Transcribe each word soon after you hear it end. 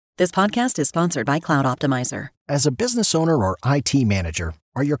This podcast is sponsored by Cloud Optimizer. As a business owner or IT manager,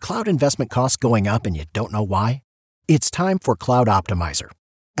 are your cloud investment costs going up and you don't know why? It's time for Cloud Optimizer.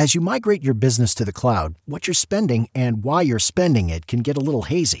 As you migrate your business to the cloud, what you're spending and why you're spending it can get a little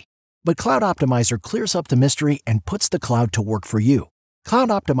hazy. But Cloud Optimizer clears up the mystery and puts the cloud to work for you. Cloud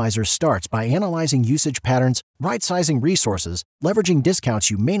Optimizer starts by analyzing usage patterns, right-sizing resources, leveraging discounts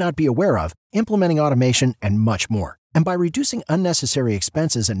you may not be aware of, implementing automation, and much more. And by reducing unnecessary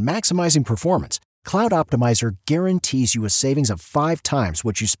expenses and maximizing performance, Cloud Optimizer guarantees you a savings of 5 times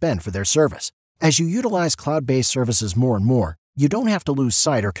what you spend for their service. As you utilize cloud-based services more and more, you don't have to lose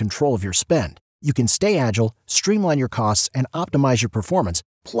sight or control of your spend. You can stay agile, streamline your costs, and optimize your performance,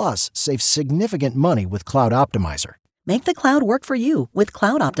 plus save significant money with Cloud Optimizer. Make the cloud work for you with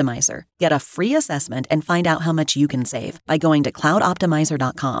Cloud Optimizer. Get a free assessment and find out how much you can save by going to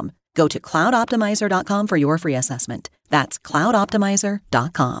cloudoptimizer.com. Go to cloudoptimizer.com for your free assessment. That's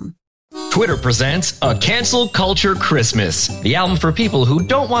cloudoptimizer.com. Twitter presents A Cancel Culture Christmas, the album for people who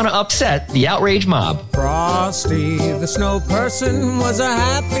don't want to upset the outrage mob. Frosty, the snow person, was a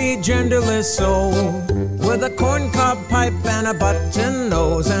happy, genderless soul with a corncob pipe and a button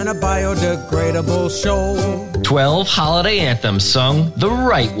nose and a biodegradable show. 12 holiday anthems sung the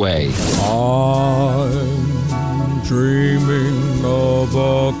right way. I'm dreaming of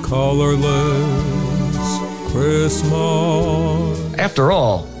a colorless Christmas. After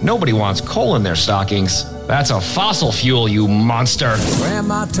all, nobody wants coal in their stockings. That's a fossil fuel, you monster.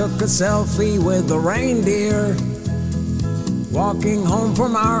 Grandma took a selfie with the reindeer walking home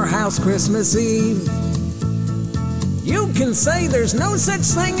from our house Christmas Eve. You can say there's no such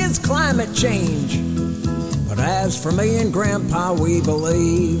thing as climate change, but as for me and Grandpa, we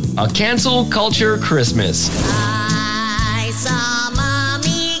believe. A Cancel Culture Christmas. I saw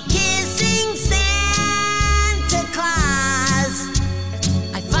Mommy kissing Santa Claus.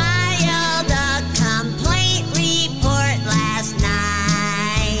 I filed a complaint report last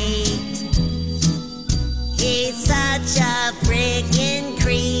night. He's such a friggin'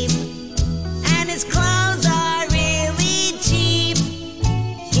 creep, and his clothes are really cheap.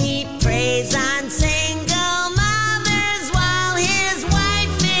 He preys on single mothers while his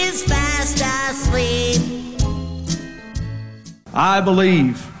wife is fast asleep. I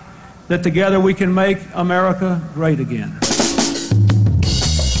believe that together we can make America great again.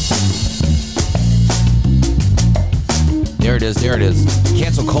 There it is.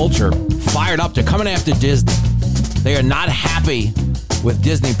 Cancel culture. Fired up. They're coming after Disney. They are not happy with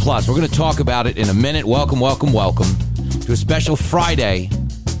Disney Plus. We're going to talk about it in a minute. Welcome to a special Friday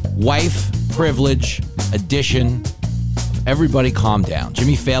wife privilege edition of Everybody Calm Down.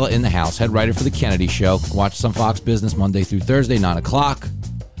 Jimmy Fallon in the house, head writer for The Kennedy Show. Watch us on Fox Business Monday through Thursday, 9 o'clock.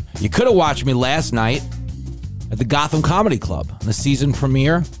 You could have watched me last night at the Gotham Comedy Club, the season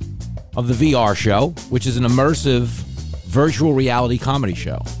premiere of the VR show, which is an immersive virtual reality comedy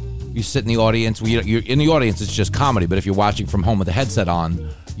show. You sit in the audience. You're in the audience, it's just comedy, but if you're watching from home with a headset on,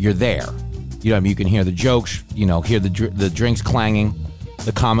 you're there. You know, I mean, you can hear the jokes, hear the drinks clanging,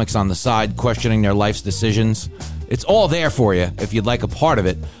 the comics on the side questioning their life's decisions. It's all there for you if you'd like a part of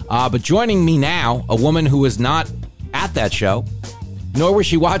it. But joining me now, a woman who was not at that show, nor was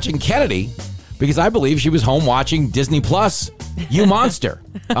she watching Kennedy, because I believe she was home watching Disney Plus, you monster.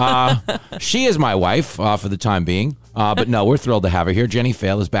 She is my wife for the time being. But no, we're thrilled to have her here. Jenny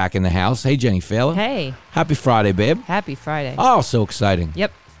Fallon is back in the house. Hey, Jenny Fallon. Hey. Happy Friday, babe. Happy Friday. Oh, so exciting.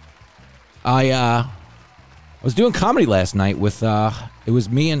 Yep. I was doing comedy last night with, it was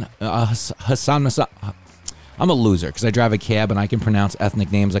me and Hassan Minhaj. I'm a loser because I drive a cab and I can pronounce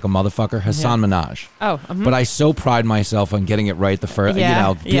ethnic names like a motherfucker. Hassan Minhaj. Oh. But I so pride myself on getting it right the first,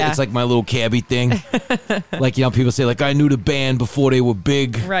 it's like my little cabbie thing. Like, people say, like, I knew the band before they were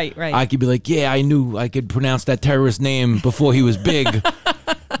big. Right. I could be like, yeah, I knew I could pronounce that terrorist name before he was big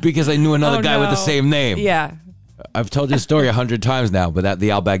because I knew another guy with the same name. Yeah. I've told this story 100 times now, but the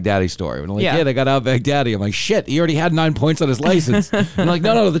al-Baghdadi story. When I'm like, yeah, they got al-Baghdadi. I'm like, shit, he already had 9 points on his license. And I'm like,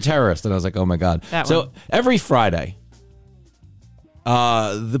 no, the terrorist. And I was like, oh my God. Every Friday,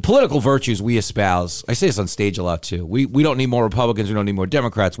 the political virtues we espouse, I say this on stage a lot too. We don't need more Republicans. We don't need more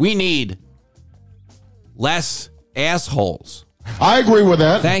Democrats. We need less assholes. I agree with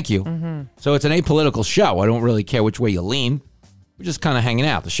that. Thank you. Mm-hmm. So it's an apolitical show. I don't really care which way you lean. We're just kind of hanging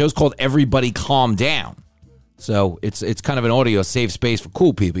out. The show's called Everybody Calm Down. So it's kind of an audio safe space for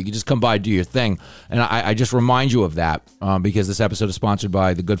cool people. You can just come by and do your thing. And I just remind you of that because this episode is sponsored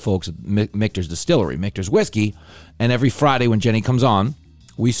by the good folks at Michter's Distillery, Michter's Whiskey. And every Friday when Jenny comes on,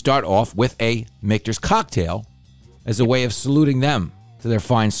 we start off with a Michter's cocktail as a way of saluting them to their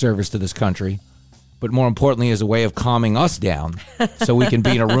fine service to this country but more importantly, as a way of calming us down so we can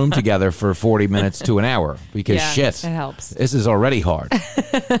be in a room together for 40 minutes to an hour. Because shit, it helps. This is already hard.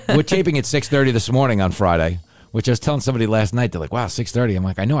 We're taping at 6:30 this morning on Friday, which I was telling somebody last night. They're like, wow, 6:30. I'm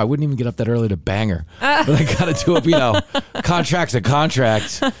like, I know, I wouldn't even get up that early to bang her. But I got to do it, contract's a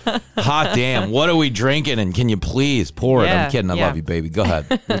contract. Hot damn. What are we drinking? And can you please pour it? I'm kidding. I love you, baby. Go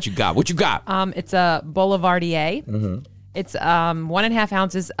ahead. What you got? It's a Boulevardier. Mm-hmm. It's 1.5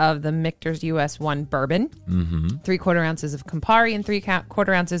 ounces of the Michter's US 1 bourbon, 3/4 ounces of Campari, and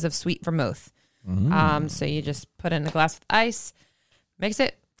 3/4 ounces of sweet vermouth. So you just put it in a glass with ice, mix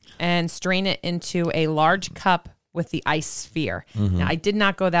it, and strain it into a large cup with the ice sphere. Now, I did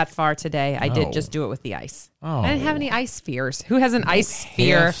not go that far today. I did just do it with the ice. I didn't have any ice spheres. Who has an ice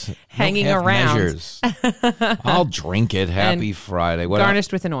sphere hanging around? Measures. I'll drink it. Happy Friday. What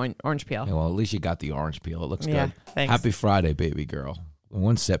garnished with an orange peel. Yeah, well, at least you got the orange peel. It looks good. Thanks. Happy Friday, baby girl.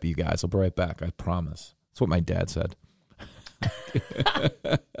 One sip, you guys. I'll be right back. I promise. That's what my dad said. Can't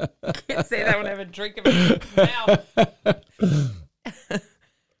say that when I have a drink in my mouth.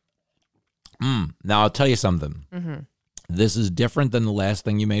 Now, I'll tell you something. This is different than the last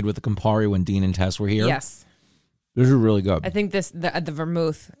thing you made with the Campari when Dean and Tess were here. Yes. This is really good. I think the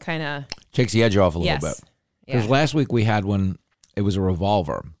vermouth kind of takes the edge off a little bit. Because last week we had one, it was a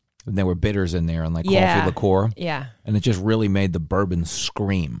revolver. And there were bitters in there and like coffee liqueur. Yeah. And it just really made the bourbon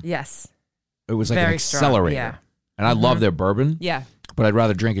scream. Yes. It was like an accelerator. Yeah. And I love their bourbon. Yeah. But I'd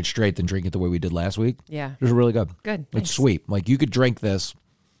rather drink it straight than drink it the way we did last week. Yeah. It was really good. Good. It's sweet. Like you could drink this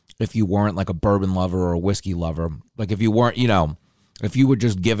if you weren't like a bourbon lover or a whiskey lover. Like if you weren't, if you were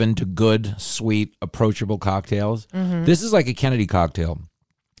just given to good, sweet, approachable cocktails. This is like a Kennedy cocktail.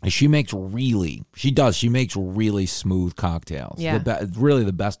 She makes really smooth cocktails. Yeah. Really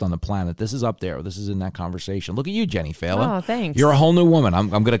the best on the planet. This is up there. This is in that conversation. Look at you, Jenny Fela. Oh, thanks. You're a whole new woman. I'm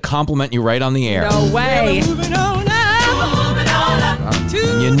going to compliment you right on the air. No way.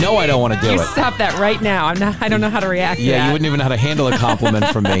 And you know I don't want to do it. Stop that right now. I don't know how to react to that. Yeah, you wouldn't even know how to handle a compliment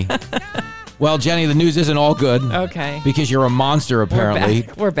from me. Well, Jenny, the news isn't all good. Okay. Because you're a monster, apparently.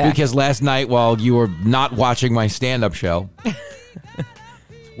 We're back. Because last night, while you were not watching my stand-up show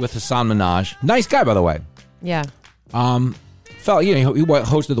with Hassan Minhaj, nice guy, by the way. Yeah. He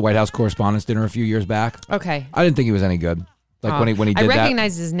hosted the White House Correspondents' Dinner a few years back. Okay. I didn't think he was any good. Like when he did that. I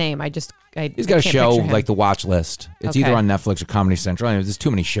recognize his name. He's got a show like The Watch List. It's either on Netflix or Comedy Central. There's too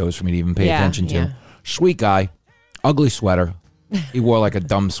many shows for me to even pay attention to. Yeah. Sweet guy, ugly sweater. He wore like a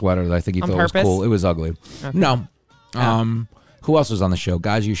dumb sweater that I think he thought was cool. It was ugly. Okay. No. Who else was on the show?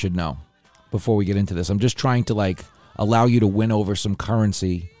 Guys, you should know before we get into this. I'm just trying to allow you to win over some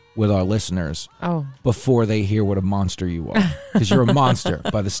currency with our listeners before they hear what a monster you are. Because you're a monster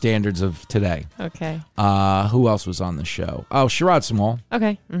by the standards of today. Okay. Who else was on the show? Oh, Sherrod Small.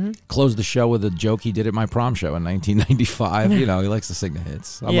 Okay. Mm-hmm. Closed the show with a joke he did at my prom show in 1995. He likes to sing the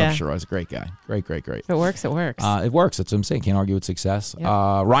hits. I love Sherrod. He's a great guy. Great. If it works, it works. It works. That's what I'm saying. Can't argue with success. Yep.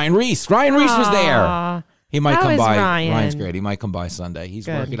 Ryan Reese. Ryan Reese was there. He might come by. Ryan's great. He might come by Sunday. He's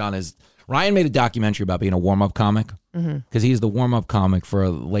working on his... Ryan made a documentary about being a warm-up comic because he's the warm-up comic for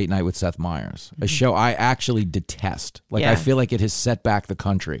Late Night with Seth Meyers, a show I actually detest. I feel like it has set back the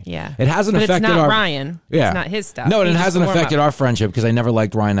country. Yeah. It hasn't affected it's not Ryan. Yeah. It's not his stuff. No, and it hasn't affected our friendship because I never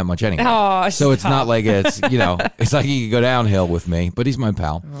liked Ryan that much anyway. Oh, so it's not like it's, it's like he could go downhill with me, but he's my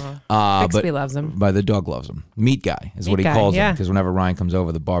pal. Bixby loves him. But the dog loves him. Meat guy is what he calls him because whenever Ryan comes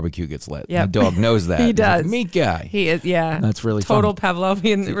over, the barbecue gets lit. Yep. The dog knows that. He does. Meat guy. He is, yeah. That's really Total fun.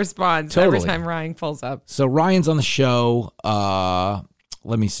 Pavlovian response every time Ryan pulls up. So Ryan's on the show.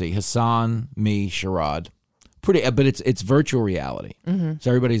 Let me see. Hassan, me, Sherrod. Pretty, but it's virtual reality. Mm-hmm. So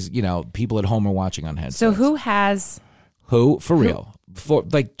everybody's, people at home are watching on headsets. So who has... Who? For real. For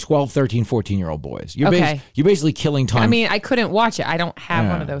 12, 13, 14-year-old boys. You're basically killing time. I mean, I couldn't watch it. I don't have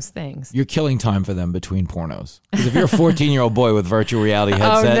one of those things. You're killing time for them between pornos. Because if you're a 14-year-old boy with virtual reality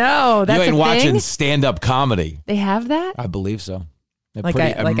headset, no, that's you ain't a watching thing? stand-up comedy. They have that? I believe so. I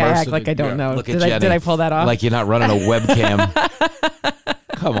act like I don't know. Did I pull that off? Like you're not running a webcam.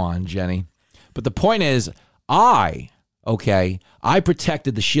 Come on, Jenny. But the point is, I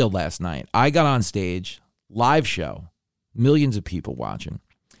protected the shield last night. I got on stage, live show, millions of people watching,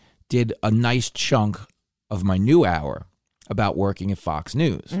 did a nice chunk of my new hour about working at Fox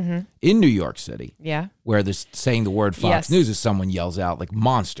News in New York City. Yeah. Where this saying the word Fox News is someone yells out like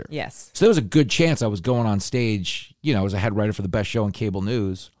monster. Yes. So there was a good chance I was going on stage, as a head writer for the best show in cable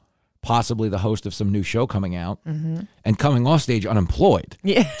news, possibly the host of some new show coming out, and coming off stage unemployed.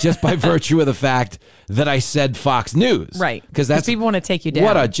 Yeah. Just by virtue of the fact that I said Fox News. Right. Because that's people want to take you down.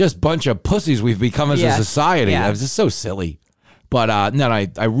 What a just bunch of pussies we've become as a society. Yeah. It was just so silly. But no,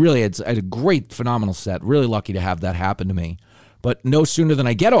 I really had a great, phenomenal set. Really lucky to have that happen to me. But no sooner than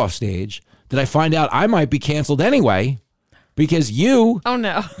I get off stage did I find out I might be canceled anyway because you, Oh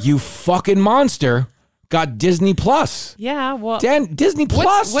no. you fucking monster, got Disney Plus. Yeah, well, Disney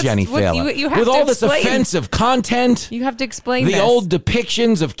Plus, Jenny Failer. you have with to all this explain. offensive content, you have to explain the this. old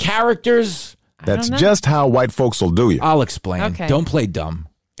depictions of characters. That's know. just how white folks will do you. I'll explain. Okay. Don't play dumb.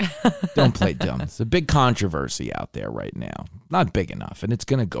 Don't play dumb. It's a big controversy out there right now. Not big enough, and it's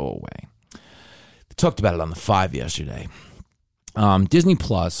going to go away. We talked about it on the 5 yesterday. Disney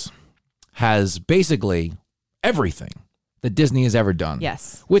Plus has basically everything that Disney has ever done.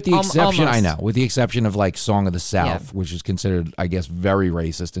 Yes. With the exception, almost. I know, with the exception of like Song of the South, Yeah. which is considered, I guess, very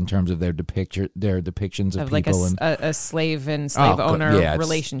racist in terms of their depictions of like people a slave and slave Oh, owner yeah, it's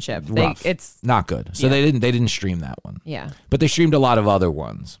relationship. rough. It's not good. So Yeah. they didn't stream that one. yeah. But they streamed a lot of other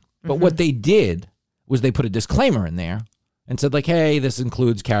ones. But Mm-hmm. what they did was they put a disclaimer in there and said, like, hey, this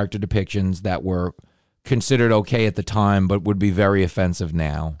includes character depictions that were considered okay at the time, but would be very offensive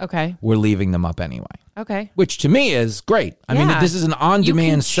now. Okay. We're leaving them up anyway. Okay. Which to me is great. I mean, Yeah. this is an You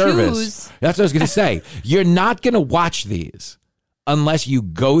on-demand can service. choose. That's what I was going to say. You're not going to watch these unless you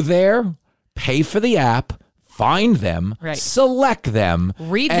go there, pay for the app, find them, Right. select them,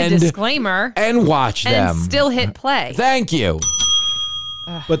 Read the and, disclaimer and watch and them. still hit play. Thank you.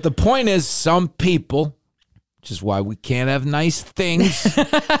 But the point is, some people, which is why we can't have nice things.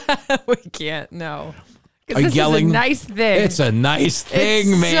 We can't. No. Are Because this yelling? is a nice thing. It's a nice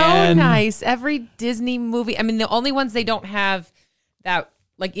thing, it's man. so nice. Every Disney movie. I mean, the only ones they don't have that,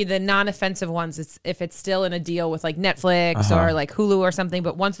 like the non-offensive ones, it's if it's still in a deal with like Netflix or like Hulu or something.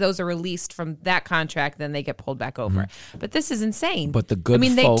 But once those are released from that contract, then they get pulled back over. But this is insane. But the good I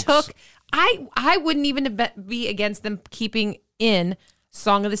mean, folks- they took. I wouldn't even be against them keeping in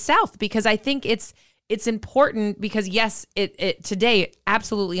Song of the South because I think it's important because yes, it today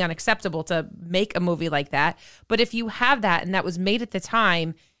absolutely unacceptable to make a movie like that. But if you have that and that was made at the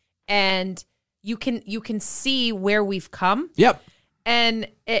time, and you can see where we've come, Yep. and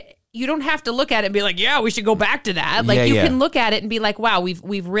you don't have to look at it and be like, yeah, we should go back to that. Like Yeah, you yeah. can look at it and be like, wow,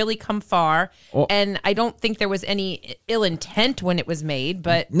 we've really come far. Well- and I don't think there was any ill intent when it was made,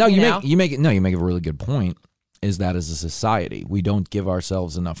 but No, you know. make a really good point. Is that as a society, we don't give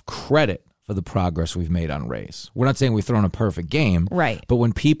ourselves enough credit for the progress we've made on race. We're not saying we've thrown a perfect game. Right. But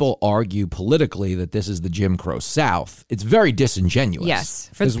when people argue politically that this is the Jim Crow South, it's very disingenuous. Yes,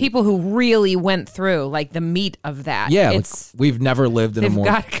 for 'Cause- the people who really went through like the meat of that. Yeah, like, it's we've never lived in a they've more...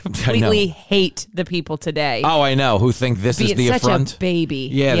 got to I know. completely hate the people today. Oh, I know. Who think this is Being the such affront? a baby.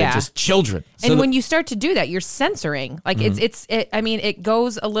 Yeah, they're just children. And when you start to do that, you're censoring. Like I mean, it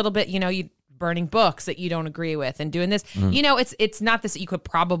goes a little bit. You know, you burning books that you don't agree with and doing this. You know, it's not this. You could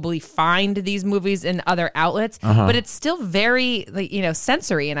probably find these movies in other outlets, but it's still very like, you know,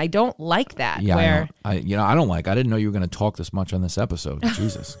 sensory, and I don't like that. Yeah, where I don't like. I didn't know you were going to talk this much on this episode.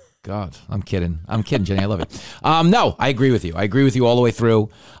 Jesus, God, I'm kidding, Jenny. I love it. No, I agree with you. I agree with you all the way through.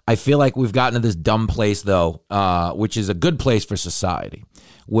 I feel like we've gotten to this dumb place though, which is a good place for society,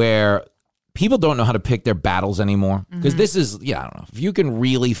 where people don't know how to pick their battles anymore. Because this is, I don't know, if you can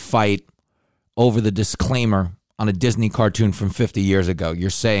really fight over the disclaimer on a Disney cartoon from 50 years ago, you're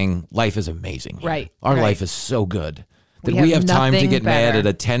saying life is amazing. here. Right, Our right. life is so good that We we have have time to nothing get mad better.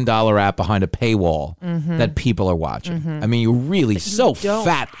 at a $10 app behind a paywall that people are watching. I mean, you're really so don't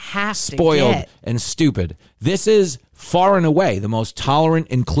fat, have to spoiled, get- and stupid. This is far and away the most tolerant,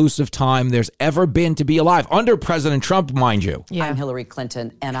 inclusive time there's ever been to be alive. Under President Trump, mind you. I'm Hillary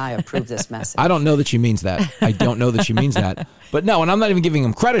Clinton, and I approve this message. I don't know that she means that. I don't know that she means that. But no, and I'm not even giving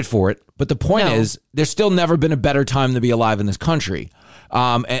him credit for it. But the point No. is, there's still never been a better time to be alive in this country.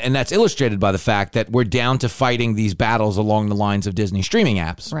 And that's illustrated by the fact that we're down to fighting these battles along the lines of Disney streaming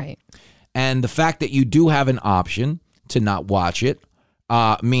apps. right. And the fact that you do have an option to not watch it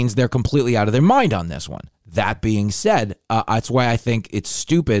means they're completely out of their mind on this one. That being said, that's why I think it's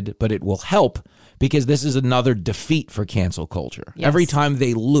stupid, but it will help because this is another defeat for cancel culture. Yes. Every time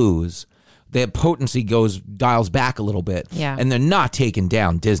they lose, their potency dials back a little bit. Yeah. And they're not taking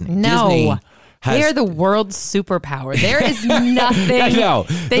down Disney. No. Disney has, They're the world's superpower. There is nothing. I know.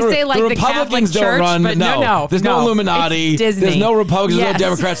 They say like the Republicans Catholic don't Church, run. but no. There's no Illuminati. It's Disney. There's no Republicans. Yes. There's no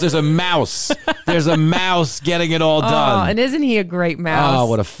Democrats. There's a mouse. There's a mouse getting it all Oh, done. and isn't he a great mouse? Oh,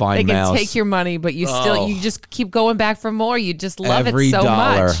 what a fine They can mouse. take your money, but you just keep going back for more. You just love Every it so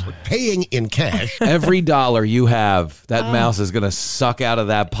dollar. much. Paying in cash. Every dollar you have, that mouse is going to suck out of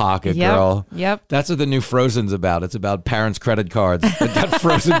that pocket, Yep, girl. yep. That's what the new Frozen's about. It's about parents' credit cards that got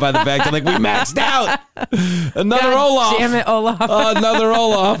frozen by the bank. They're like, we maxed maxed out. Another God Olaf. damn it, Olaf. Another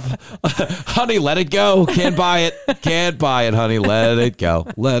Olaf. Honey, let it go. Can't buy it. Can't buy it, honey. Let it go.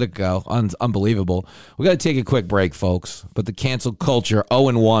 Let it go. Unbelievable. We got to take a quick break, folks. But the cancel culture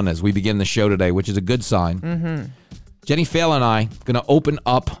 0-1 as we begin the show today, which is a good sign. Mm-hmm. Jenny Fale and I are going to open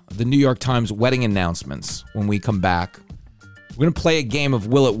up the New York Times wedding announcements when we come back. We're going to play a game of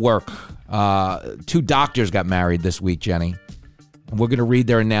Will It Work? 2 doctors got married this week, Jenny. And we're going to read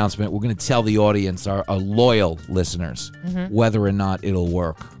their announcement. We're going to tell the audience, our loyal listeners, whether or not it'll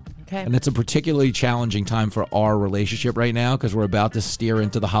work. Okay. And it's a particularly challenging time for our relationship right now because we're about to steer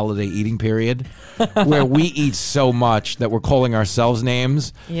into the holiday eating period where we eat so much that we're calling ourselves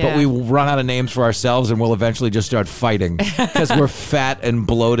names, but we will run out of names for ourselves and we'll eventually just start fighting because we're fat and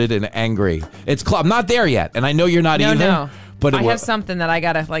bloated and angry. I'm not there yet, and I know you're not either. No. But I have something that I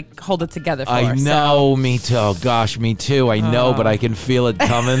gotta hold it together for. I know, me too. Oh, gosh, me too. I know, but I can feel it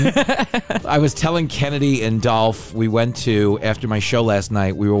coming. I was telling Kennedy and Dolph, we went to, after my show last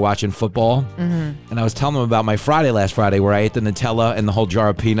night, we were watching football, and I was telling them about my last Friday, where I ate the Nutella and the whole jar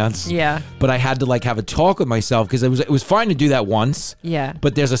of peanuts. Yeah. But I had to have a talk with myself because it was fine to do that once. Yeah.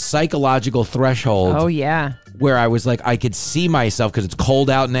 But there's a psychological threshold. Oh, yeah. Where I was I could see myself because it's cold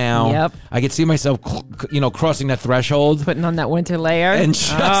out now. Yep. I could see myself, crossing that threshold. Putting on that winter layer. And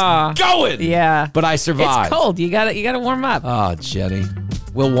just going. Yeah. But I survived. It's cold. You gotta warm up. Oh, Jenny.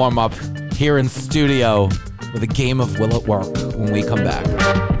 We'll warm up here in studio with a game of Will It Work when we come back.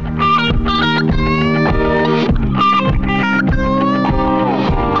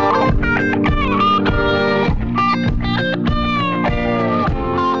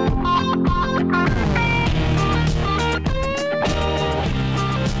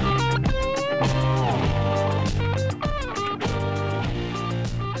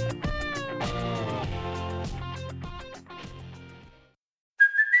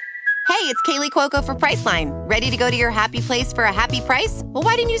 Hey, it's Kaylee Cuoco for Priceline. Ready to go to your happy place for a happy price? Well,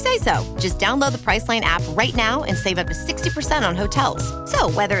 why didn't you say so? Just download the Priceline app right now and save up to 60% on hotels.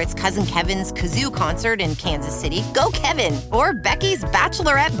 So whether it's Cousin Kevin's Kazoo Concert in Kansas City, go Kevin, or Becky's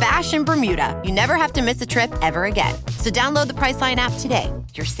Bachelorette Bash in Bermuda, you never have to miss a trip ever again. So download the Priceline app today.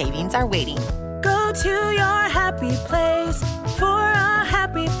 Your savings are waiting. Go to your happy place for a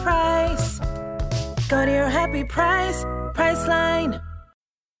happy price. Go to your happy price, Priceline.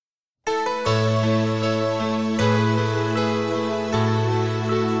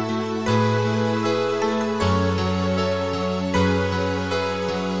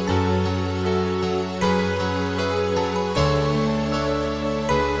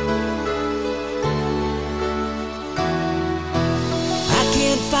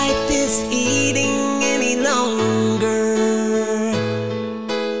 Fight this eating any longer.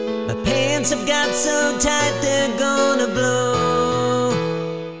 My pants have got so tight they're gonna blow.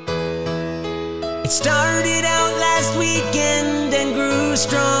 It started out last weekend and grew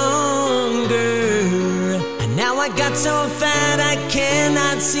stronger, and now I got so fat I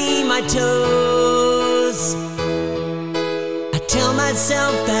cannot see my toes. I tell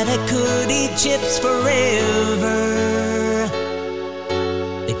myself that I could eat chips forever.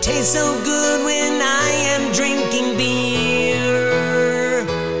 They taste so good when I am drinking beer.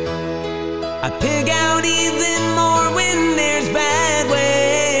 I pig out even more when there's bad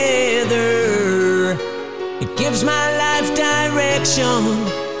weather. It gives my life direction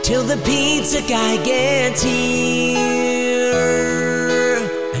till the pizza guy gets here.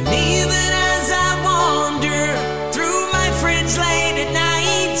 And even as I wander through my fridge late at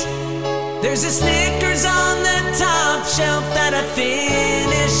night, there's a Snickers on the top shelf that I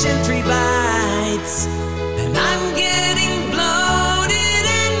finish in 3 bites. And I'm getting bloated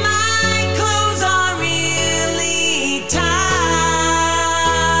and my clothes are really tight.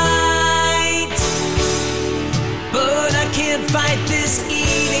 But I can't fight this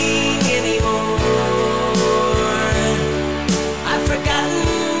eating anymore. I've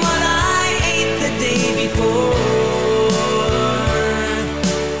forgotten what I ate the day before.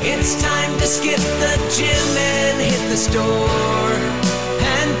 It's time to skip the gym and hit the store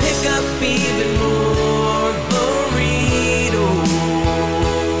and pick up even more burritos.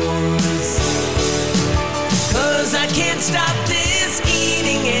 'Cause I can't stop this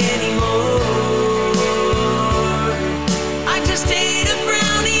eating anymore. I just ate a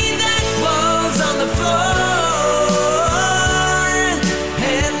brownie that was on the floor,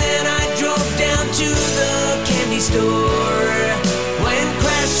 and then I drove down to the candy store. Went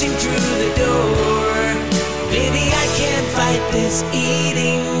crashing through the door. Baby, I can't fight this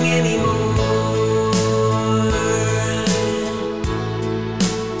eating anymore.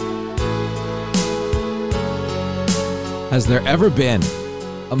 Has there ever been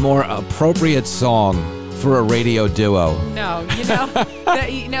a more appropriate song for a radio duo. No,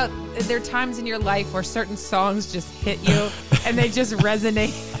 there are times in your life where certain songs just hit you and they just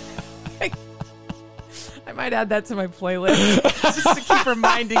resonate. I might add that to my playlist just to keep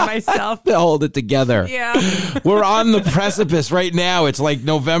reminding myself. To hold it together. Yeah. We're on the precipice right now. It's like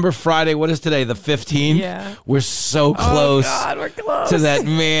November, Friday. What is today? The 15th? Yeah. We're so close. Oh, God, we're close. To that,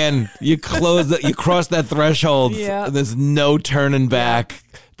 man. You cross that threshold. Yeah. There's no turning back.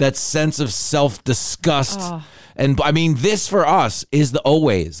 That sense of self-disgust. Oh. And I mean, this for us is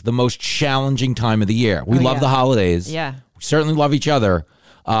always the most challenging time of the year. We love the holidays. Yeah. We certainly love each other.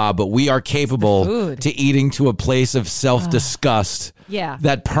 But we are capable to eating to a place of self-disgust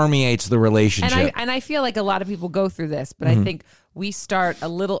that permeates the relationship. And I feel like a lot of people go through this, but I think we start a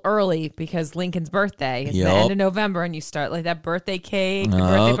little early because Lincoln's birthday is the end of November, and you start like that birthday cake,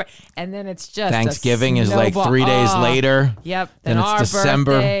 and then it's just Thanksgiving is like 3 days later. Yep. Then it's our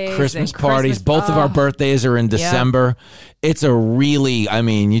December, birthdays, Christmas then parties. Both of our birthdays are in December. It's a really, I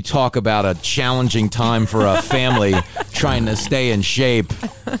mean, you talk about a challenging time for a family trying to stay in shape.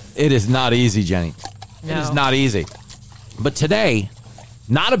 It is not easy, Jenny. No. It is not easy. But today,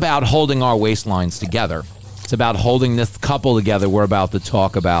 not about holding our waistlines together. It's about holding this couple together we're about to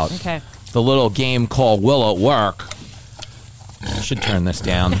talk about. Okay. The little game called Will It Work? I should turn this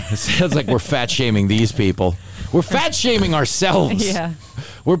down. It sounds like we're fat-shaming these people. We're fat-shaming ourselves. Yeah.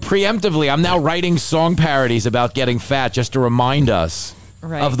 We're preemptively, I'm now writing song parodies about getting fat just to remind us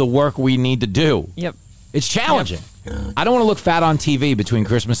of the work we need to do. Yep. It's challenging. I don't want to look fat on TV between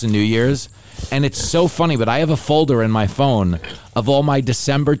Christmas and New Year's. And it's so funny, but I have a folder in my phone of all my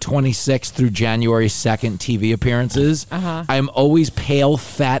December 26th through January 2nd TV appearances. I am always pale,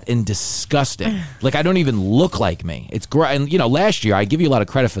 fat, and disgusting. Like, I don't even look like me. It's great. And, last year, I give you a lot of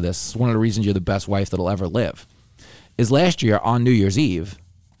credit for this. It's one of the reasons you're the best wife that'll ever live. Is last year on New Year's Eve,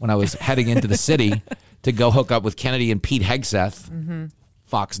 when I was heading into the city to go hook up with Kennedy and Pete Hegseth,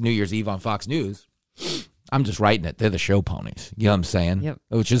 Fox New Year's Eve on Fox News. I'm just writing it. They're the show ponies. You know what I'm saying? Yep.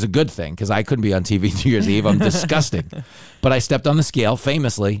 Which is a good thing because I couldn't be on TV New Year's Eve. I'm disgusting. But I stepped on the scale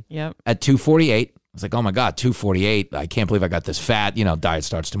famously at 248. I was like, oh my God, 248. I can't believe I got this fat. Diet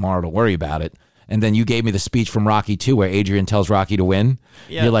starts tomorrow. Don't worry about it. And then you gave me the speech from Rocky 2 where Adrian tells Rocky to win.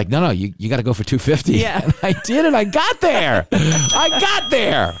 Yep. You're like, no, you got to go for 250. Yeah. And I did it. I got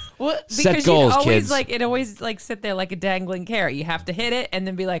there. Well, set goals, kids. It always sit there like a dangling carrot. You have to hit it and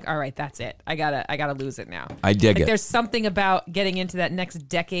then be like, all right, that's it. I gotta lose it now. I dig it. There's something about getting into that next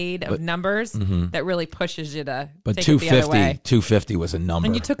decade of numbers that really pushes you to take it the other way. 250 was a number.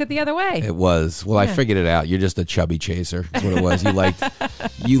 And you took it the other way. It was. Well, I figured it out. You're just a chubby chaser. That's what it was.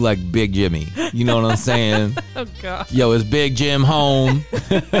 You like Big Jimmy. You know what I'm saying? Oh, God. Yo, is Big Jim home?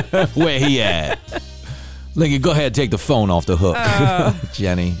 Where he at? Linky, go ahead and take the phone off the hook.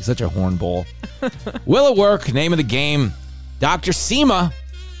 Jenny, such a hornball. Will It Work? Name of the game. Dr. Seema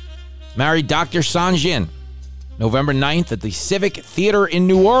married Dr. Sanjin November 9th at the Civic Theater in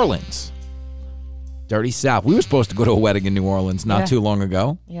New Orleans. Dirty South. We were supposed to go to a wedding in New Orleans not too long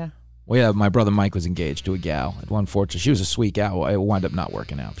ago. Yeah. Well, yeah, my brother Mike was engaged to a gal. Unfortunately, she was a sweet gal. It wound up not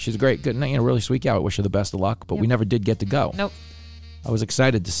working out. She's a great, good, really sweet gal. I wish her the best of luck, but we never did get to go. Nope. I was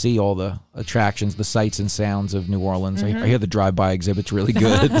excited to see all the attractions, the sights and sounds of New Orleans. I hear the drive-by exhibit's really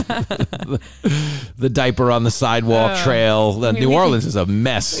good. The diaper on the sidewalk trail. New Orleans is a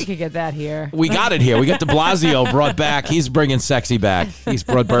mess. We could get that here. We got it here. We got de Blasio brought back. He's bringing sexy back. He's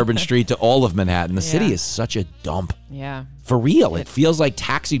brought Bourbon Street to all of Manhattan. The city is such a dump. Yeah. For real. It feels like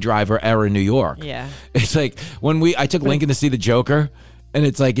Taxi Driver era New York. Yeah. It's like when I took Lincoln to see The Joker. And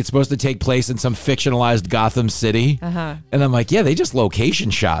it's like it's supposed to take place in some fictionalized Gotham City. And I'm like, they just location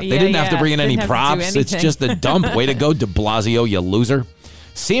shot. They didn't have to bring in any props. It's just a dump. Way to go, de Blasio, you loser.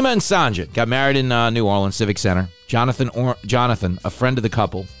 Seema and Sanjit got married in New Orleans Civic Center. Jonathan, a friend of the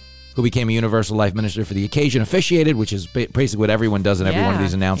couple, who became a Universal Life Minister for the occasion, officiated, which is basically what everyone does in every one of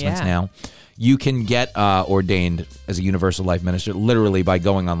these announcements now. You can get ordained as a Universal Life Minister literally by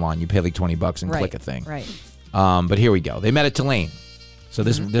going online. You pay like $20 and click a thing. Right. But here we go. They met at Tulane. So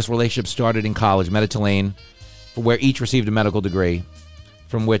this relationship started in college, met at Tulane, where each received a medical degree,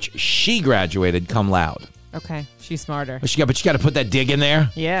 from which she graduated cum laude. Okay, she's smarter. But you got to put that dig in there.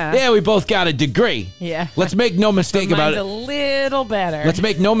 Yeah. Yeah, we both got a degree. Yeah. Let's make no mistake about it. A little better. Let's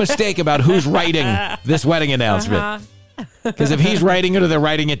make no mistake about who's writing this wedding announcement. Because if he's writing it or they're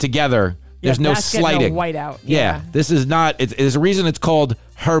writing it together, there's no slighting. White out. Yeah. This is not. There's a reason it's called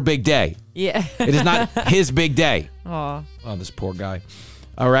her big day. Yeah. It is not his big day. Aw. Oh, this poor guy.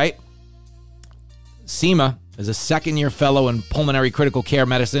 All right. Seema is a second-year fellow in pulmonary critical care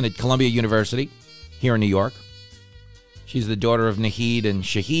medicine at Columbia University here in New York. She's the daughter of Naheed and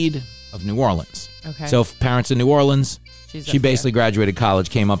Shaheed of New Orleans. Okay. So if parents in New Orleans, She's she up basically graduated college,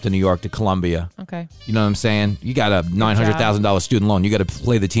 came up to New York, to Columbia. Okay. You know what I'm saying? You got a $900,000 student loan. You got to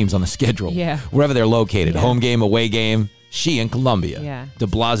play the teams on the schedule. Yeah. Wherever they're located. Yeah. Home game, away game. She in Columbia. Yeah. De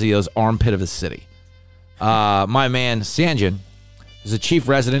Blasio's armpit of the city. My man, Sanjan, is a chief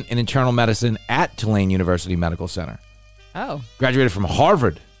resident in internal medicine at Tulane University Medical Center. Oh. Graduated from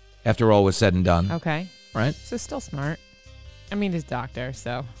Harvard after all was said and done. Okay. Right? So still smart. I mean, he's a doctor,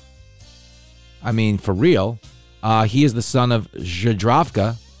 so. I mean, for real. He is the son of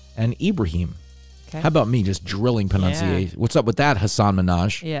Jadrovka and Ibrahim. Okay. How about me just drilling pronunciation? What's up with that, Hassan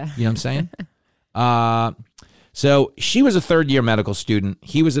Minaj? Yeah. You know what I'm saying? So she was a third-year medical student.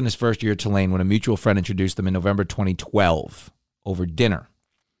 He was in his first year at Tulane when a mutual friend introduced them in November 2012 over dinner.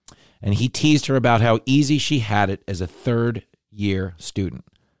 And he teased her about how easy she had it as a third-year student.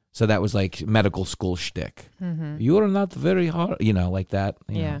 So that was like medical school shtick. Mm-hmm. You're not very hard, like that.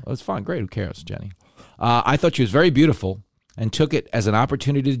 You Yeah. know. It was fine. Great. Who cares, Jenny? I thought she was very beautiful and took it as an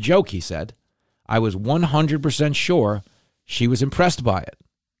opportunity to joke, he said. I was 100% sure she was impressed by it.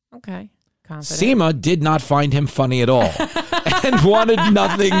 Okay. Confident. Seema did not find him funny at all and wanted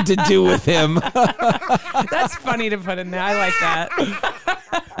nothing to do with him. That's funny to put in there. I like that.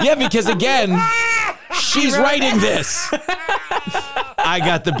 Yeah, because again, she's writing this. I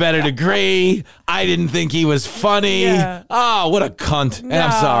got the better degree. I didn't think he was funny. Yeah. Oh, what a cunt. And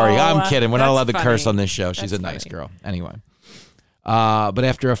I'm sorry. I'm kidding. We're not that's allowed to funny. curse on this show. She's That's a nice funny. girl. Anyway. But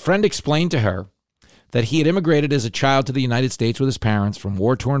after a friend explained to her that he had immigrated as a child to the United States with his parents from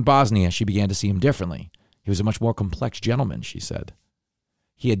war-torn Bosnia, she began to see him differently. He was a much more complex gentleman, she said.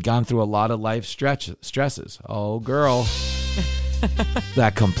 He had gone through a lot of life stresses. Oh, girl.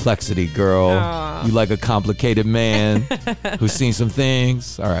 That complexity, girl. Aww. You like a complicated man who's seen some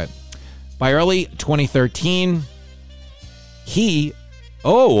things. All right. By early 2013, she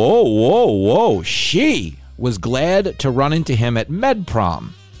was glad to run into him at MedProm,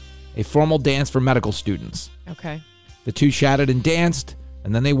 a formal dance for medical students. Okay. The two chatted and danced,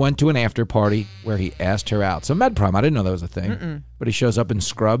 and then they went to an after party where he asked her out. So MedProm, I didn't know that was a thing. But he shows up in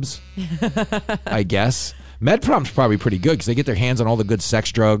scrubs, I guess. MedProm's probably pretty good because they get their hands on all the good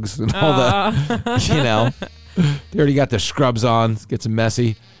sex drugs and all the, they already got their scrubs on. Gets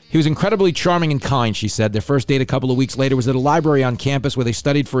messy. He was incredibly charming and kind, she said. Their first date a couple of weeks later was at a library on campus where they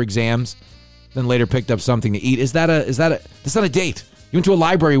studied for exams, then later picked up something to eat. That's not a date. You went to a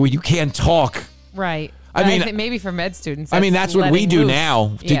library where you can't talk. Right. I mean, think maybe for med students. That's what we letting do loose.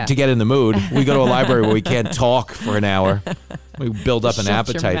 now Yeah. to get in the mood. We go to a library where we can't talk for an hour. We build up an Shut your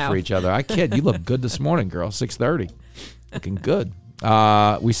appetite for mouth. each other. I kid. You look good this morning, girl. 6:30. Looking good.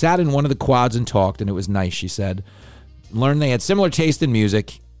 We sat in one of the quads and talked, and it was nice, she said. Learned they had similar taste in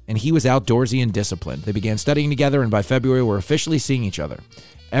music, and he was outdoorsy and disciplined. They began studying together, and by February, were officially seeing each other.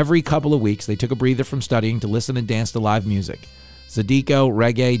 Every couple of weeks, they took a breather from studying to listen and dance to live music. Zydeco,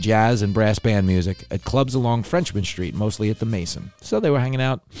 reggae, jazz, and brass band music at clubs along Frenchman Street, mostly at the Mason. So they were hanging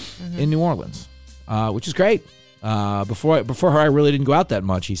out in New Orleans, which is great. Before her, I really didn't go out that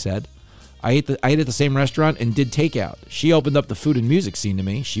much, he said. I ate at the same restaurant and did takeout. She opened up the food and music scene to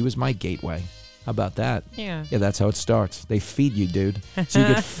me. She was my gateway. How about that? Yeah. Yeah, that's how it starts. They feed you, dude. So you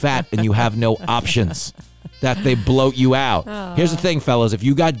get fat and you have no options. That they bloat you out. Here's the thing, fellas. If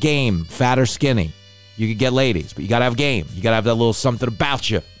you got game, fat or skinny, you could get ladies, but you got to have game. You got to have that little something about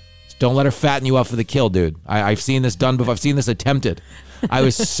you. Just don't let her fatten you up for the kill, dude. I've seen this done before. I've seen this attempted. I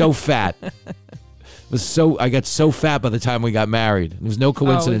was so fat. I got so fat by the time we got married. It was no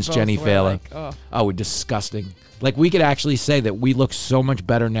coincidence, both Jenny were Failer. like, we're disgusting. Like, we could actually say that we look so much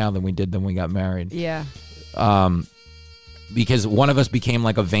better now than we did when we got married. Yeah. Because one of us became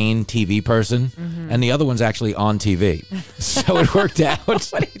like a vain TV person, and the other one's actually on TV. So it worked out.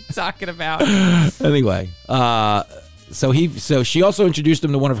 What are you talking about? Anyway, so she also introduced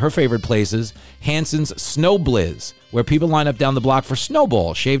him to one of her favorite places, Hanson's Snow Blizz, where people line up down the block for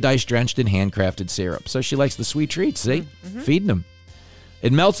snowballs, shaved ice drenched in handcrafted syrup. So she likes the sweet treats, see? Feeding them.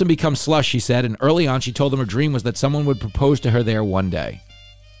 It melts and becomes slush, she said, and early on she told them her dream was that someone would propose to her there one day.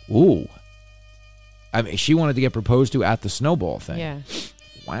 Ooh. I mean, she wanted to get proposed to at the snowball thing. Yeah.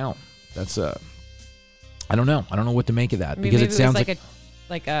 Wow. That's I don't know. I don't know what to make of that. I mean, because maybe it sounds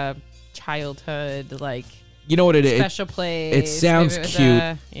like a childhood, like, you know what it is? special place. It sounds Maybe it was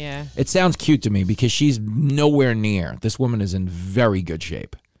cute. Yeah. It sounds cute to me because she's nowhere near. This woman is in very good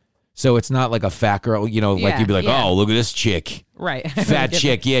shape. So it's not like a fat girl, like you'd be like, oh, look at this chick. Right. Fat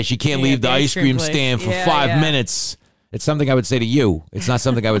chick. Yeah, she can't leave the ice cream stand for 5 minutes. It's something I would say to you. It's not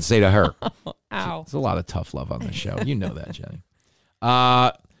something I would say to her. Ow. It's a lot of tough love on this show. You know that, Jenny.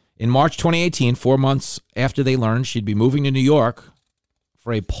 In March 2018, 4 months after they learned she'd be moving to New York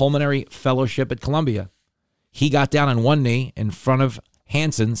for a pulmonary fellowship at Columbia, he got down on one knee in front of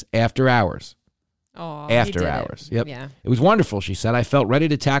Hanson's after hours. Oh, after hours. Yep. Yeah. It was wonderful, she said. I felt ready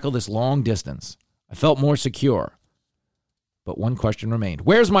to tackle this long distance. I felt more secure. But one question remained.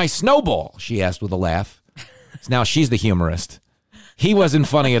 Where's my snowball? She asked with a laugh. Now she's the humorist. He wasn't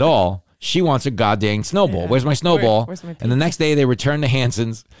funny at all. She wants a goddamn snowball. Yeah. Where's my snowball? Where's my and the next day they returned to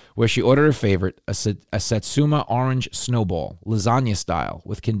Hanson's, where she ordered her favorite, a Satsuma orange snowball, lasagna style,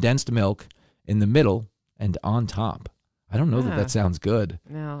 with condensed milk in the middle and on top. I don't know that sounds good.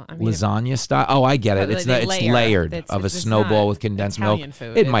 No, I mean, lasagna style. Oh, I get it. It's layered of a snowball with condensed Italian milk.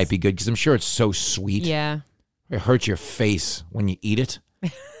 Food. It might be good because I'm sure it's so sweet. Yeah. It hurts your face when you eat it.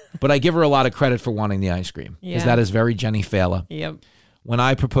 But I give her a lot of credit for wanting the ice cream because that is very Jenny Fala. Yep. When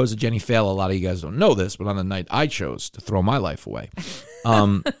I proposed to Jenny Fala, a lot of you guys don't know this, but on the night I chose to throw my life away,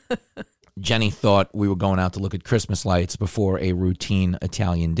 Jenny thought we were going out to look at Christmas lights before a routine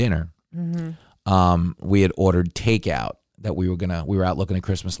Italian dinner. Mm-hmm. We had ordered takeout that we were out looking at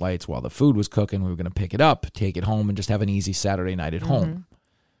Christmas lights while the food was cooking. We were going to pick it up, take it home, and just have an easy Saturday night at home.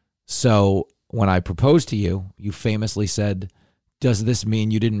 So when I proposed to you, you famously said, does this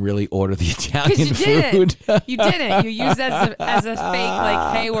mean you didn't really order the Italian food? You didn't. You used that as a fake,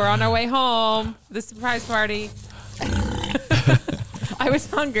 like, hey, we're on our way home. The surprise party. I was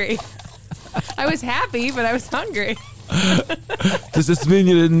hungry. I was happy, but I was hungry. Does this mean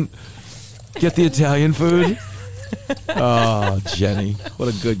you didn't get the Italian food? Oh, Jenny, what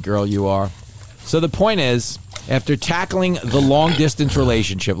a good girl you are. So the point is, after tackling the long-distance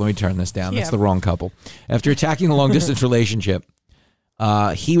relationship, let me turn this down. That's the wrong couple. After attacking the long-distance relationship,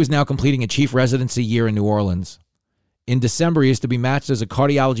 he was now completing a chief residency year in New Orleans. In December, he is to be matched as a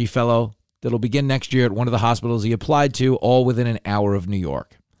cardiology fellow that'll begin next year at one of the hospitals he applied to, all within an hour of New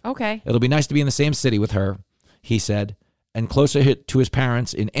York. Okay. It'll be nice to be in the same city with her, he said, and closer to his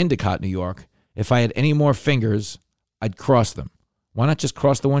parents in Endicott, New York. If I had any more fingers, I'd cross them. Why not just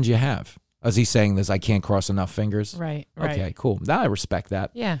cross the ones you have? As he's saying this, I can't cross enough fingers. Right. Okay, cool. Now I respect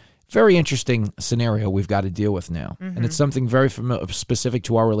that. Yeah. Very interesting scenario we've got to deal with now. Mm-hmm. And it's something very specific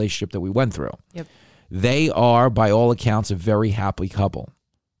to our relationship that we went through. Yep. They are, by all accounts, a very happy couple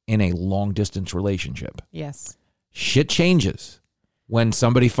in a long-distance relationship. Yes. Shit changes when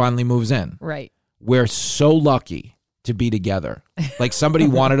somebody finally moves in. Right. We're so lucky to be together. Like somebody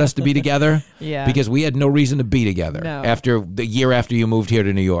wanted us to be together because we had no reason to be together after the year after you moved here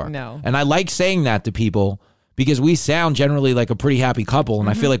to New York. No. And I like saying that to people because we sound generally like a pretty happy couple, and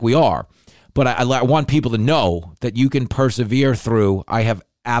I feel like we are. But I want people to know that you can persevere through. I have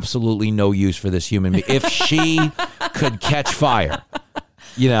absolutely no use for this human being. If she could catch fire,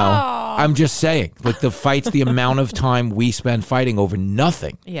 you know, I'm just saying, like the fights, the amount of time we spend fighting over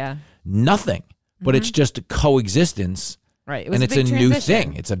nothing. Yeah. Nothing. But it's just a coexistence. Right. And it's a new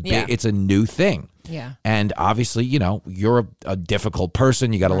thing. It's a big, it's a new thing. Yeah. And obviously, you know, you're a difficult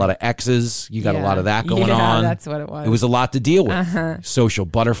person. You got a lot of exes. You got a lot of that going on. That's what it was. It was a lot to deal with. Social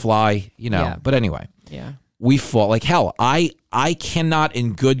butterfly, you know. Yeah. But anyway. Yeah. We fought like hell. I cannot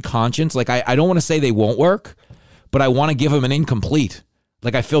in good conscience, like I don't want to say they won't work, but I want to give them an incomplete.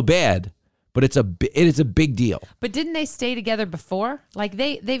 Like I feel bad, but it is a big deal. But didn't they stay together before? Like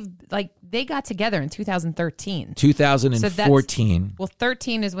they got together in 2013. 2014. So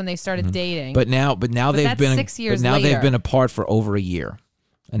 13 is when they started dating. But now they've been 6 years later. later. They've been apart for over a year,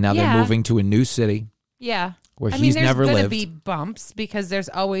 and now they're moving to a new city. Yeah. Where he's never lived. There's going to be bumps because there's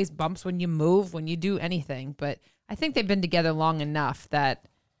always bumps when you move, when you do anything. But I think they've been together long enough that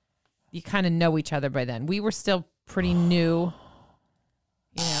you kind of know each other by then. We were still pretty new,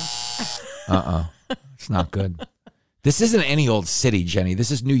 you know. It's not good. This isn't any old city, Jenny. This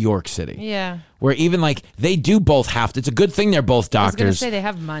is New York City. Yeah. Where even like they do both have to. It's a good thing they're both doctors. I was going to say they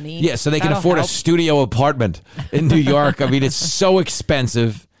have money. Yeah, so they can afford a studio apartment in New York. I mean, it's so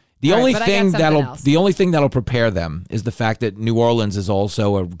expensive. The only thing that'll prepare them is the fact that New Orleans is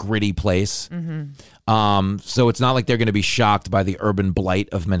also a gritty place. Mm-hmm. So it's not like they're going to be shocked by the urban blight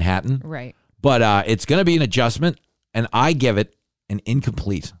of Manhattan. Right. But it's going to be an adjustment, and I give it an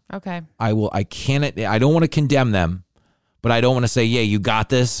incomplete. Okay. I don't want to condemn them, but I don't want to say, yeah, you got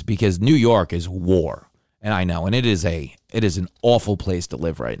this, because New York is war. And I know, and it is an awful place to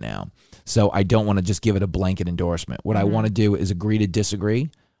live right now. So I don't want to just give it a blanket endorsement. What I want to do is agree to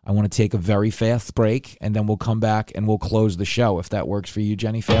disagree. I want to take a very fast break, and then we'll come back and we'll close the show, if that works for you,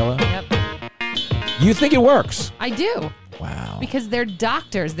 Jenny Fala. Yep. You think it works? I do. Wow. Because they're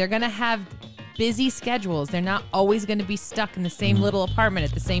doctors. They're going to have busy schedules. They're not always going to be stuck in the same little apartment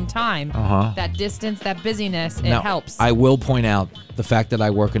at the same time. That distance, that busyness, it helps. I will point out the fact that I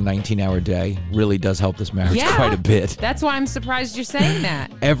work a 19-hour day really does help this marriage quite a bit. That's why I'm surprised you're saying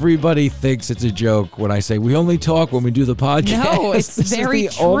that. Everybody thinks it's a joke when I say we only talk when we do the podcast. No, it's this very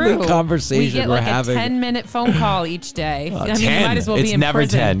is the true. only conversation we get we're like having. a 10-minute phone call each day. I mean, 10. you might as well it's be in never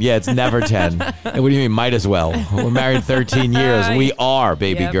prison. 10. Yeah, it's never 10. And what do you mean, might as well? We're married 13 years. We are,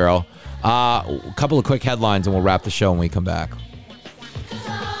 baby girl. A couple of quick headlines, and we'll wrap the show when we come back.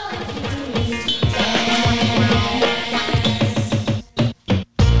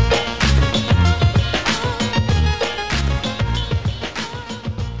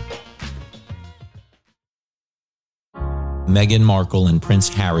 Meghan Markle and Prince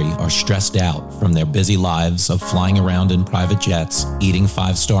Harry are stressed out from their busy lives of flying around in private jets, eating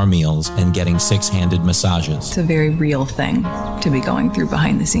 5-star meals, and getting 6-handed massages. It's a very real thing to be going through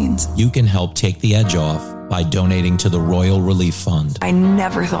behind the scenes. You can help take the edge off by donating to the Royal Relief Fund. I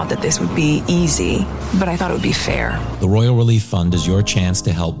never thought that this would be easy, but I thought it would be fair. The Royal Relief Fund is your chance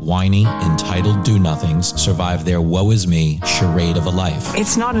to help whiny, entitled do-nothings survive their woe-is-me charade of a life.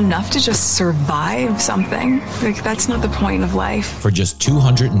 It's not enough to just survive something. Like, that's not the point of life. For just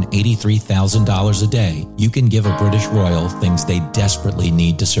 $283,000 a day, you can give a British royal things they desperately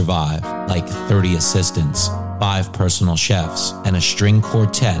need to survive, like 30 assistants, 5 personal chefs, and a string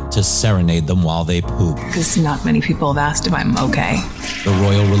quartet to serenade them while they poop. Because not many people have asked if I'm okay. The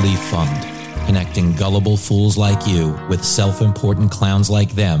Royal Relief Fund, connecting gullible fools like you with self-important clowns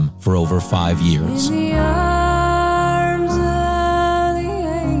like them for over 5 years. In the arms of the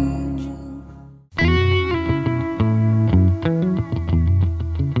angel.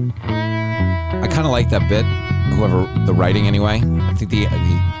 I kind of like that bit. Whoever the writing anyway. I think the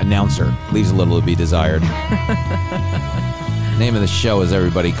announcer leaves a little to be desired. Name of the show is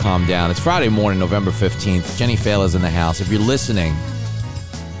Everybody Calm Down. It's Friday morning, November 15th. Jenny Faila's in the house. If you're listening,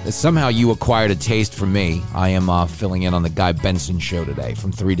 if somehow you acquired a taste for me, I am filling in on the Guy Benson show today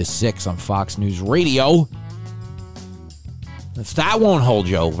from 3 to 6 on Fox News Radio. If that won't hold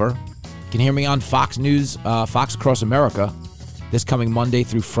you over, you can hear me on Fox News, Fox Across America, this coming Monday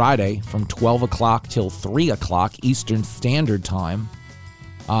through Friday from 12 o'clock till 3 o'clock Eastern Standard Time.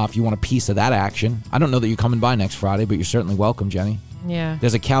 If you want a piece of that action. I don't know that you're coming by next Friday, but you're certainly welcome, Jenny. Yeah.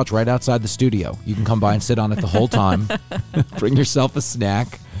 There's a couch right outside the studio. You can come by and sit on it the whole time. Bring yourself a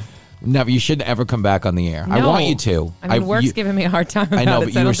snack. Never. You shouldn't ever come back on the air. No. I want you to. I mean, work's giving me a hard time about I know, it,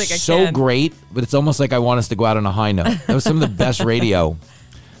 but so I you were don't think I so can. great, but it's almost like I want us to go out on a high note. That was some of the best radio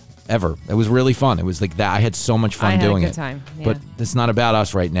ever. It was really fun. It was like that. I had so much fun doing it. I had a good time. Yeah. But it's not about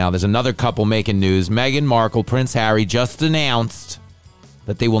us right now. There's another couple making news. Meghan Markle, Prince Harry just announced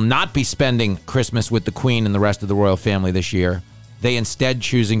that they will not be spending Christmas with the Queen and the rest of the royal family this year. They instead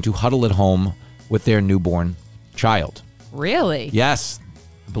choosing to huddle at home with their newborn child. Really? Yes.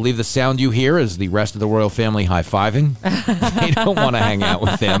 I believe the sound you hear is the rest of the royal family high-fiving. They don't want to hang out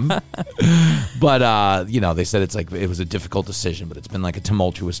with them. But, they said it was a difficult decision, but it's been like a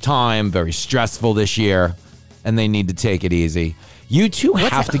tumultuous time, very stressful this year, and they need to take it easy. You two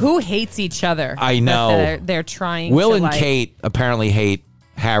have to... Who hates each other? I know. They're trying Will to, and Kate apparently hate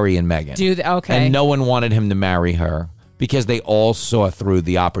Harry and Meghan. Okay. And no one wanted him to marry her because they all saw through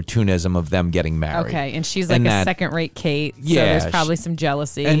the opportunism of them getting married. Okay, and she's like a second-rate Kate, so Yeah, there's probably some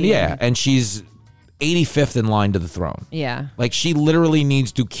jealousy. And she's 85th in line to the throne. Yeah. Like, she literally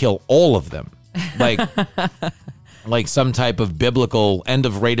needs to kill all of them. Like, like some type of biblical end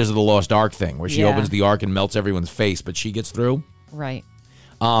of Raiders of the Lost Ark thing where she opens the ark and melts everyone's face, but she gets through. Right.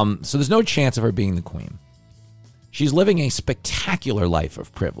 So there's no chance of her being the queen. She's living a spectacular life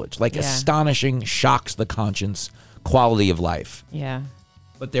of privilege, like astonishing, shocks the conscience quality of life. Yeah.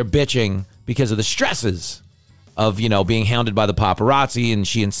 But they're bitching because of the stresses of, being hounded by the paparazzi, and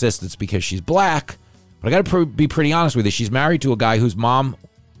she insists it's because she's black. But I got to be pretty honest with you. She's married to a guy whose mom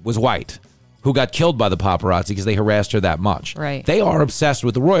was white, who got killed by the paparazzi because they harassed her that much. Right. They are obsessed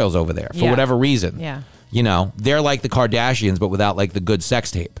with the royals over there for whatever reason. Yeah. They're like the Kardashians, but without like the good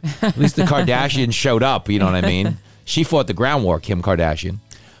sex tape. At least the Kardashians showed up, you know what I mean? She fought the ground war, Kim Kardashian.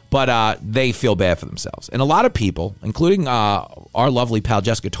 But they feel bad for themselves. And a lot of people, including our lovely pal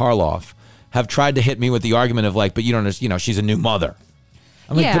Jessica Tarloff, have tried to hit me with the argument of like, but you don't understand, she's a new mother.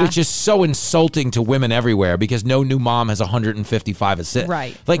 I'm like, but it's just so insulting to women everywhere because no new mom has 155 assists.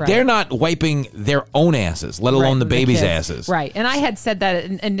 Right. Like, they're not wiping their own asses, let alone the baby's asses. Right. And I had said that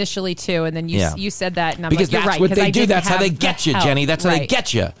initially, too, and then you said that, and I'm because like, you're that's right. what they do. didn't That's how they have get the you, help. Jenny. That's how they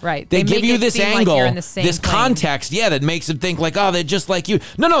get you. Right. They give make you it this seem like angle, you're in the same this plane. context, that makes them think like, oh, they're just like you.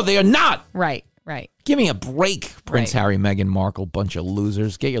 No, they are not. Right. Right. Give me a break, Prince Harry, Meghan Markle, bunch of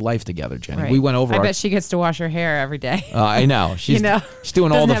losers. Get your life together, Jenny. Right. We went over. I bet she gets to wash her hair every day. I know. She's she's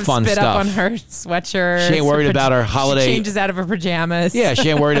doing all the fun spit stuff. Up on her sweatshirt. She ain't worried about her holiday. She changes out of her pajamas. Yeah, she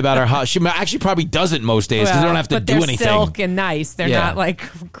ain't worried about her. She actually probably does it most days because they don't have to do anything. They're silk and nice. They're not like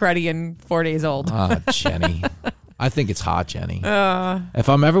cruddy and 4 days old. Jenny. I think it's hot, Jenny. If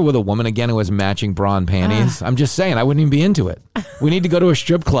I'm ever with a woman again who has matching bra and panties, I'm just saying I wouldn't even be into it. We need to go to a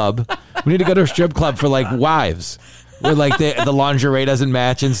strip club. We need to go to a strip club for like wives, where like the lingerie doesn't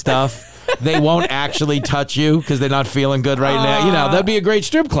match and stuff. They won't actually touch you because they're not feeling good right now. You know, that'd be a great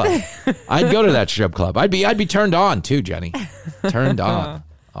strip club. I'd go to that strip club. I'd be turned on too, Jenny. Turned on.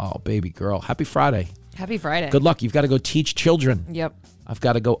 Oh, baby girl. Happy Friday. Happy Friday. Good luck. You've got to go teach children. Yep. I've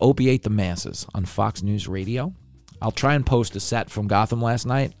got to go opiate the masses on Fox News Radio. I'll try and post a set from Gotham last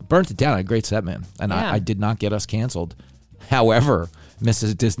night. Burnt it down. A great set, man. And I did not get us canceled. However,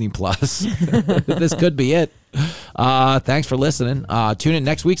 Mrs. Disney Plus, this could be it. Thanks for listening. Tune in.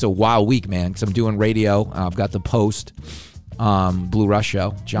 Next week's a wild week, man, because I'm doing radio. I've got the Post, Blue Rush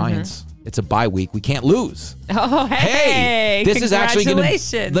Show, Giants. It's a bye week. We can't lose. Oh, hey. This is actually going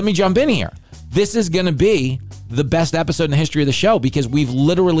to... Let me jump in here. This is going to be the best episode in the history of the show because we've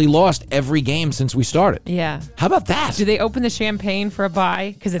literally lost every game since we started. Yeah. How about that? Do they open the champagne for a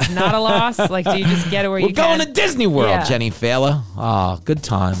bye? Because it's not a loss? Like, do you just get it where We're going to Disney World, Jenny Fela. Good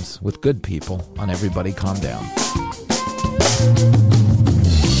times with good people on Everybody Calm Down.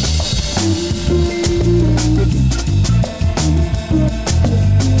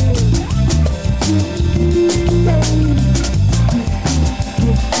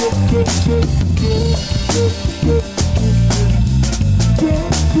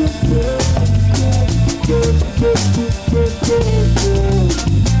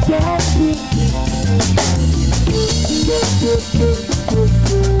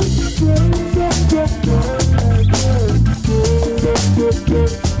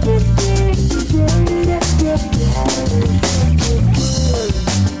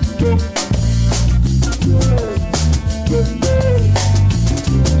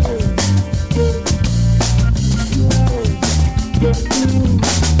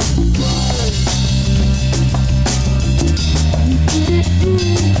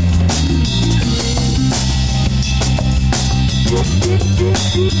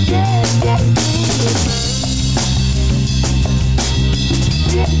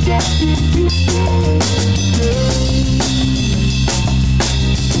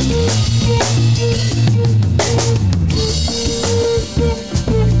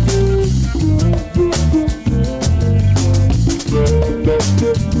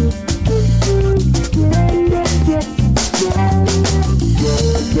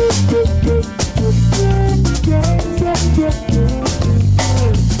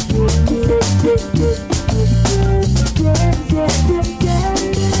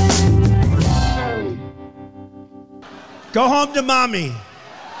 Go home to mommy.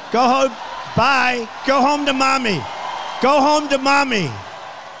 Go home. Bye. Go home to mommy. Go home to mommy.